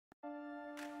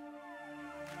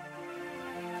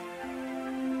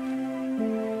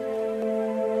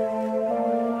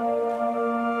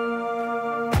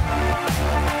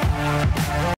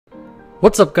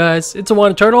What's up, guys? It's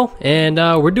Awana Turtle, and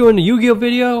we're doing a Yu-Gi-Oh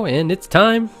video, and it's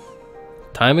time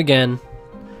again.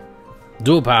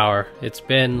 Dual Power. It's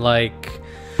been like,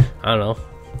 I don't know,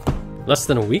 less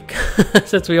than a week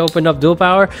since we opened up Dual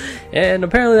Power, and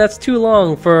apparently that's too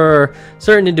long for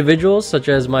certain individuals such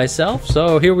as myself.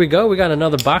 So here we go. We got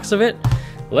another box of it.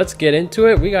 Let's get into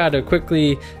it. We got to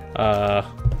quickly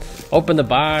open the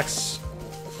box,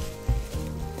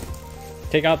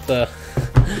 take out the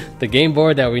game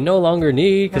board that we no longer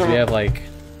need because we have like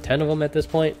 10 of them at this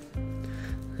point.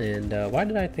 And why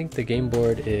did I think the game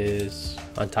board is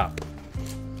on top?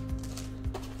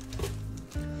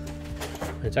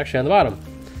 It's actually on the bottom.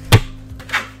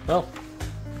 Well,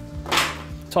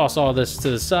 toss all this to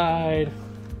the side.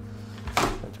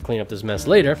 Have to clean up this mess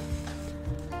later.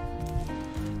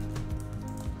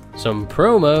 Some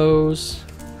promos.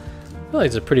 I feel like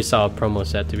it's a pretty solid promo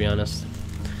set, to be honest.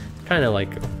 Kind of like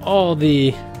all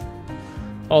the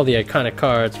iconic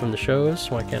cards from the shows.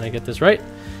 Why can't I get this right?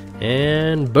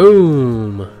 And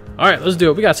boom! Alright, let's do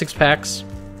it. We got 6 packs.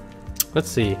 Let's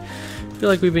see. I feel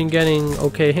like we've been getting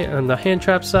okay on the hand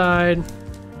trap side.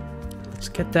 Let's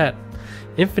get that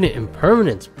Infinite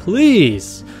Impermanence,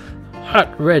 please!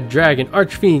 Hot Red Dragon,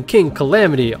 Archfiend, King,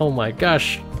 Calamity. Oh my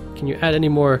gosh. Can you add any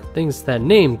more things to that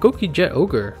name? Goki Jet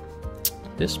Ogre.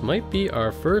 This might be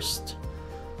our first...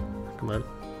 Come on.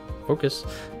 Focus.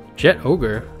 Jet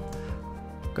Ogre.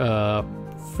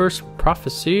 First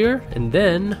Profiteer, and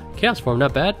then Chaos Form,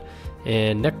 not bad.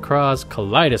 And Necroz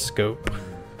Kaleidoscope.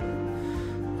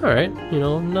 Alright, you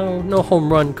know, no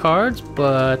home run cards,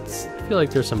 but I feel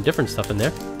like there's some different stuff in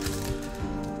there.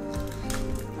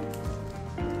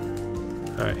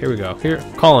 Alright, here we go. Here,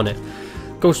 calling it.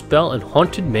 Ghost Bell and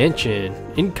Haunted Mansion.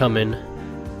 Incoming.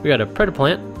 We got a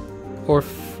Predaplant.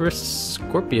 Orphris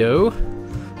Scorpio.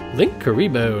 Link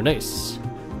Karibo, nice.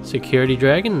 Security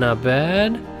Dragon, not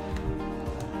bad.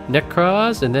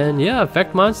 Necroz, and then yeah,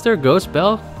 Effect Monster, Ghost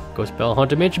Bell,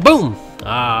 Haunted Mansion, boom!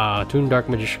 Ah, Toon Dark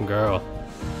Magician Girl.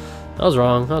 That was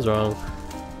wrong.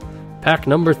 Pack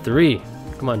number 3.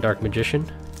 Come on, Dark Magician.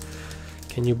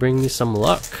 Can you bring me some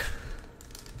luck?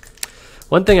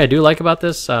 One thing I do like about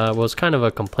this was kind of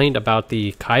a complaint about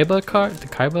the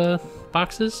Kaiba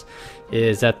boxes,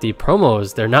 is that the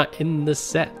promos, they're not in the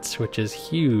sets, which is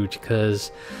huge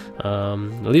because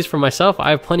at least for myself, I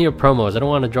have plenty of promos. I don't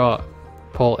want to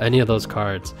pull any of those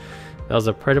cards. That was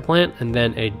a Predaplant, and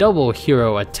then a double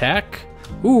hero attack.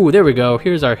 Ooh, there we go.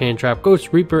 Here's our hand trap,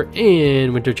 Ghost Reaper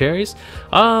and Winter Cherries.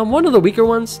 One of the weaker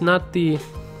ones, not the...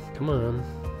 Come on,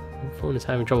 my phone is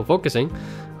having trouble focusing.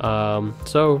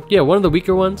 So yeah, one of the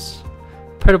weaker ones.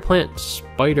 Predaplant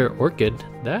Spider Orchid.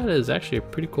 That is actually a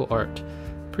pretty cool art.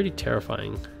 Pretty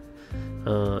terrifying.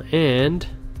 And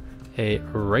a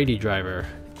Righty Driver.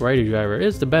 Righty Driver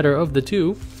is the better of the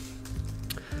two.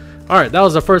 Alright, that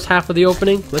was the first half of the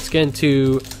opening. Let's get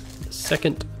into the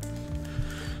second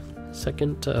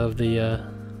of the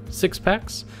 6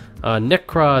 packs.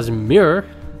 Necroz Mirror.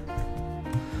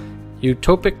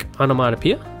 Utopic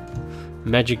Onomatopoeia.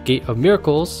 Magic Gate of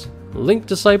Miracles. Link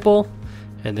Disciple.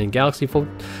 And then Galaxy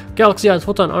Eyes,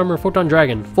 Photon Armor, Photon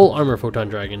Dragon. Full Armor Photon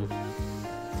Dragon.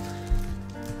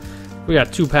 We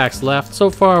got 2 packs left. So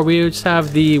far, we just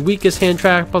have the weakest hand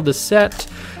trap of the set.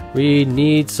 We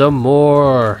need some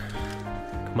more.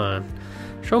 Come on.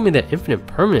 Show me that Infinite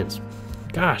Permanence.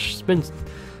 Gosh, it's been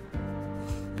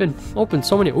open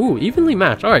so many. Ooh, evenly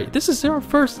matched. Alright, this is our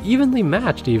first evenly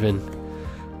matched even.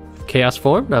 Chaos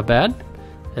Form, not bad.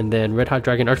 And then Red Hot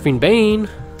Dragon, Archfiend Bane.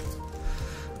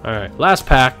 Alright, last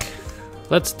pack.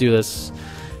 Let's do this.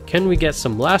 Can we get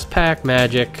some last pack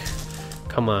magic?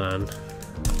 Come on.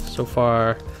 So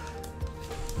far,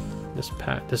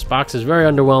 this box is very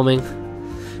underwhelming.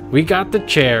 We got the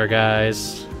chair,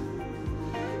 guys.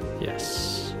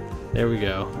 Yes. There we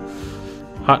go.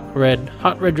 Hot Red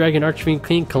Dragon, Archfiend,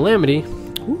 King, Calamity.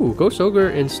 Ooh, Ghost Ogre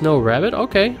and Snow Rabbit.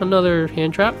 Okay, another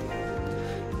hand trap.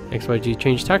 XYG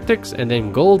Change Tactics, and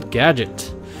then Gold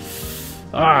Gadget.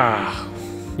 Ah,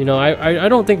 you know, I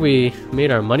don't think we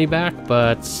made our money back,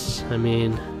 but I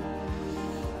mean,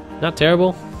 not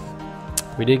terrible.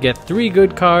 We did get 3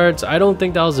 good cards. I don't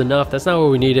think that was enough. That's not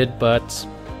what we needed, but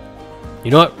you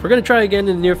know what? We're going to try again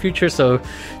in the near future, so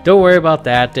don't worry about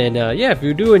that. And yeah, if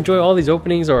you do enjoy all these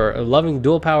openings or are loving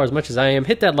Dual Power as much as I am,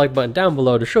 hit that like button down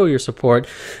below to show your support.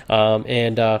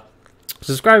 And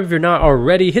subscribe if you're not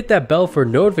already. Hit that bell for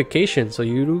notifications so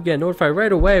you do get notified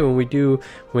right away when we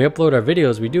upload our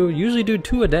videos. We usually do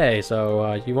 2 a day,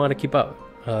 so you want to keep up.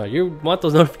 You want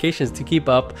those notifications to keep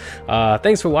up.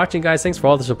 Thanks for watching, guys. Thanks for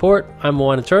all the support. I'm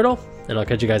Awana Turtle, and I'll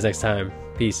catch you guys next time.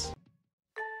 Peace.